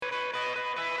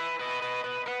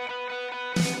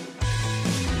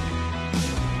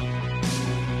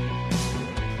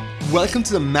Welcome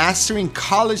to the Mastering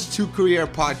College to Career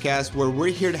podcast, where we're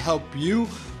here to help you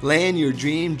land your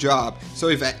dream job. So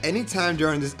if at any time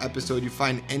during this episode you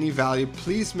find any value,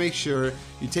 please make sure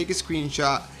you take a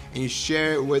screenshot and you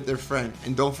share it with a friend.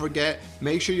 And don't forget,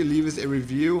 make sure you leave us a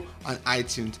review on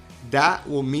iTunes. That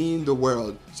will mean the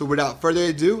world. So without further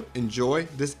ado, enjoy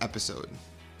this episode.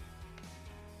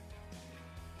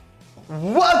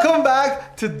 Welcome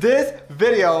back to this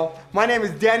video. My name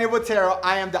is Daniel Botero.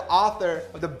 I am the author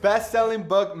of the best-selling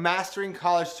book, Mastering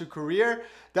College to Career,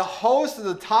 the host of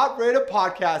the top-rated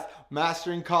podcast,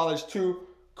 Mastering College to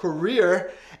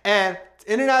Career, and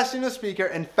international speaker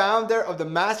and founder of the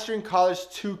Mastering College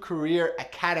to Career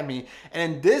Academy.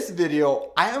 And in this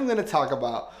video, I am going to talk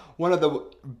about one of the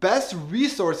best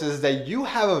resources that you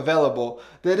have available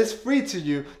that is free to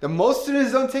you that most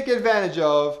students don't take advantage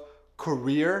of: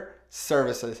 career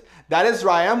services. That is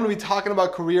right. I'm going to be talking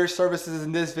about career services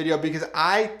in this video because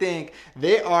I think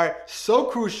they are so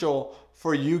crucial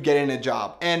for you getting a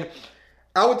job. And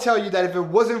I would tell you that if it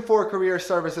wasn't for career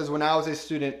services when I was a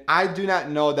student, I do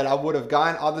not know that I would have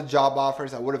gotten all the job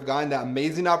offers. I would have gotten the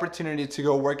amazing opportunity to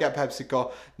go work at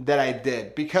PepsiCo that I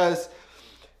did, because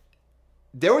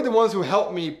they were the ones who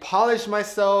helped me polish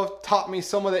myself, taught me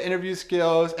some of the interview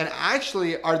skills, and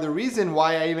actually are the reason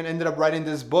why I even ended up writing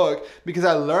this book, because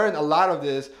I learned a lot of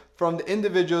this from the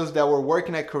individuals that were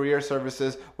working at career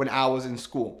services when I was in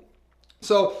school.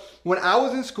 So when I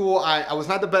was in school, I was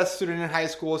not the best student in high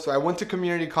school, so I went to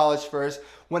community college first.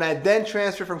 When I then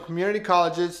transferred from community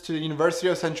colleges to the University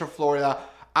of Central Florida,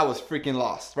 I was freaking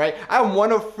lost, right? I'm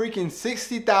one of freaking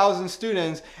 60,000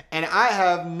 students and I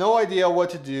have no idea what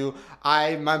to do.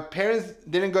 My parents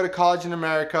didn't go to college in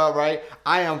America, right?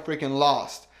 I am freaking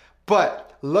lost.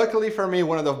 But luckily for me,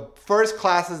 one of the first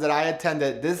classes that I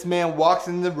attended, this man walks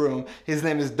in the room. His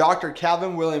name is Dr.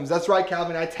 Calvin Williams. That's right,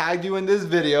 Calvin, I tagged you in this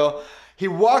video. He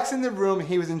walks in the room.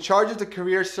 He was in charge of the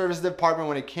career service department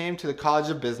when it came to the College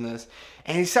of Business.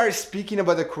 And he started speaking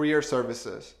about the career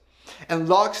services. And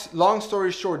long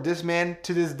story short, this man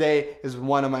to this day is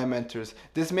one of my mentors.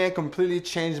 This man completely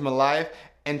changed my life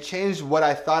and changed what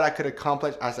I thought I could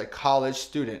accomplish as a college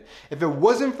student. If it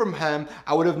wasn't from him,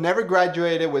 I would have never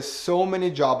graduated with so many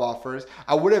job offers.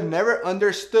 I would have never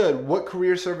understood what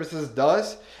career services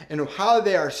does and how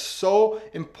they are so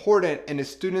important in a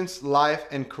student's life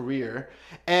and career.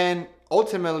 And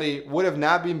ultimately would have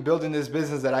not been building this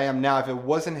business that I am now if it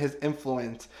wasn't his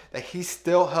influence, that he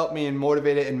still helped me and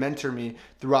motivated and mentored me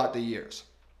throughout the years.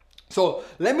 So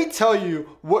let me tell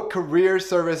you what career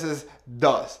services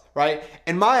does, right?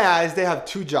 In my eyes, they have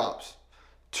two jobs.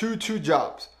 Two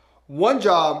jobs. One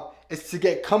job is to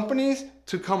get companies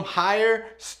to come hire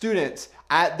students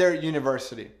at their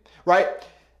university, right?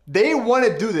 They want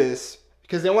to do this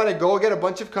because they want to go get a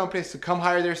bunch of companies to come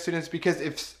hire their students, because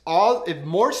if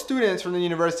more students from the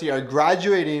university are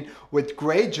graduating with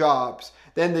great jobs,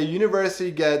 then the university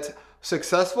gets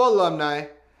successful alumni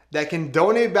that can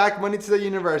donate back money to the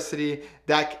university,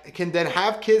 that can then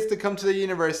have kids to come to the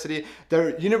university.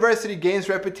 The university gains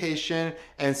reputation,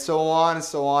 and so on and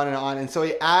so on and on. And so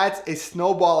it adds a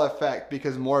snowball effect,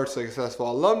 because more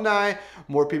successful alumni,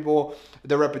 more people,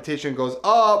 the reputation goes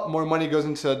up, more money goes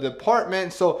into the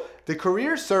department. So the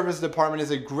career service department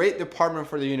is a great department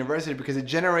for the university because it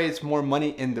generates more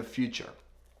money in the future.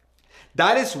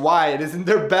 That is why it is in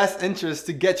their best interest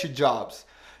to get you jobs.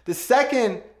 The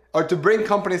second, or to bring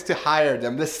companies to hire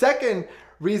them. The second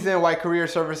reason why career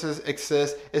services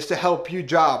exist is to help you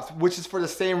jobs, which is for the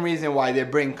same reason why they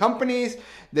bring companies,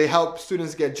 they help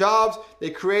students get jobs,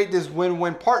 they create this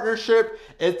win-win partnership.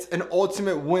 It's an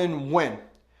ultimate win-win.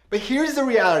 But here's the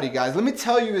reality, guys. Let me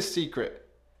tell you a secret.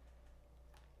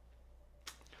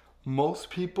 Most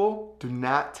people do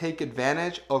not take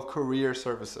advantage of career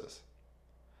services.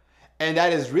 And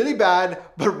that is really bad,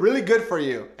 but really good for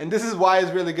you. And this is why it's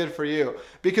really good for you.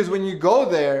 Because when you go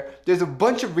there, there's a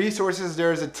bunch of resources,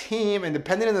 there's a team, and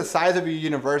depending on the size of your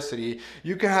university,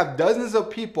 you can have dozens of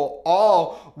people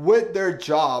all with their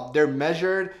job. They're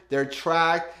measured, they're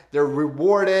tracked, they're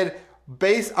rewarded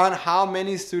based on how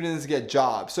many students get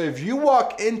jobs. So if you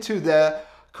walk into the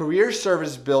career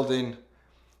service building,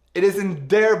 it is in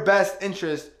their best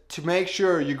interest to make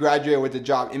sure you graduate with a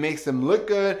job. It makes them look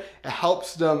good. It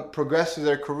helps them progress through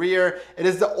their career. It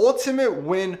is the ultimate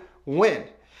win-win.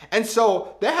 And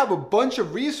so they have a bunch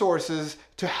of resources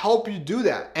to help you do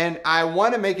that. And I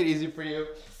want to make it easy for you.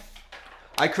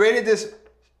 I created this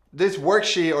this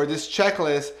worksheet or this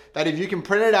checklist that if you can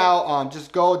print it out,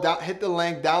 just go down, hit the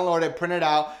link, download it, print it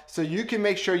out, so you can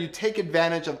make sure you take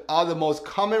advantage of all the most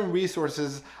common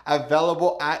resources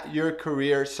available at your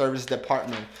career service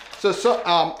department.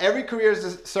 So every career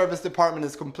service department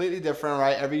is completely different,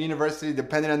 right? Every university,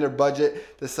 depending on their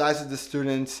budget, the size of the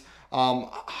students,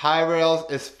 however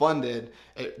else is funded,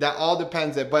 that all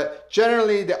depends. But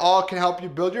generally, they all can help you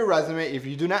build your resume. If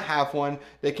you do not have one,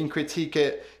 they can critique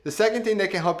it. The second thing they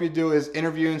can help you do is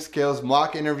interviewing skills,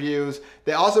 mock interviews.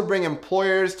 They also bring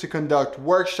employers to conduct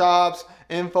workshops,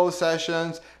 info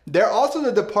sessions. They're also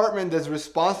the department that's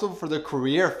responsible for the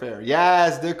career fair.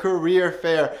 Yes, the career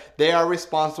fair. They are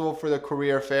responsible for the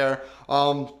career fair.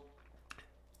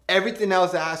 Everything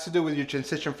else that has to do with your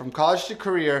transition from college to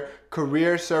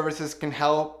career services can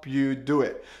help you do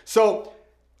it. So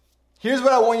here's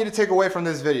what I want you to take away from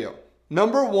this video.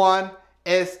 Number one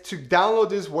is to download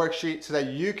this worksheet so that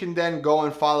you can then go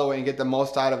and follow it and get the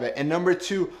most out of it. And number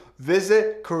two,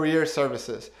 visit career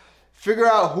services. Figure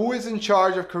out who is in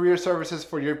charge of career services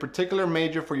for your particular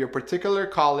major, for your particular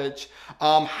college.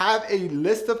 Have a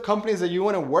list of companies that you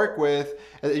want to work with,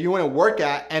 that you want to work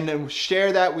at, and then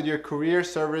share that with your career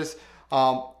service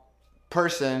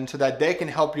person so that they can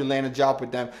help you land a job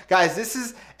with them. Guys, this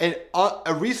is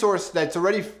a resource that's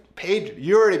already paid.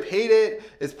 You already paid it.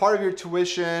 It's part of your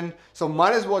tuition. So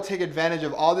might as well take advantage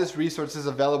of all these resources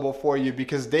available for you,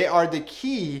 because they are the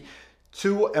key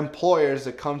to employers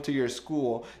that come to your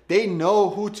school. They know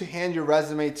who to hand your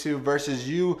resume to versus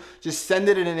you just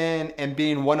sending it in and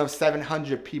being one of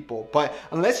 700 people. But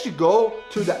unless you go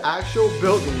to the actual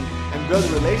building and build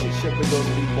a relationship with those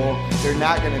people, they're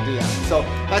not gonna do that. So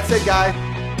that's it, guys.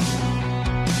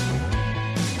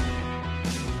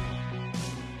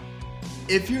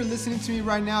 If you're listening to me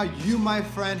right now, you, my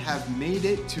friend, have made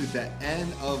it to the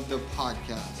end of the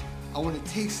podcast. I want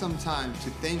to take some time to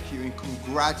thank you and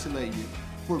congratulate you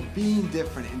for being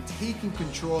different and taking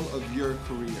control of your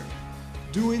career.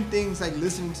 Doing things like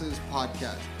listening to this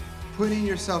podcast, putting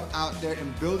yourself out there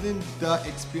and building the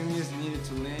experience needed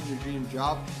to land your dream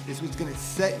job is what's going to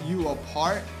set you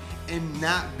apart and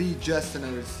not be just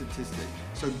another statistic.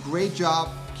 So great job,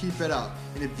 keep it up.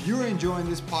 And if you're enjoying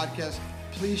this podcast,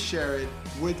 please share it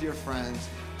with your friends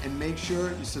and make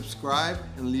sure you subscribe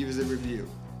and leave us a review.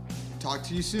 Talk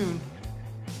to you soon.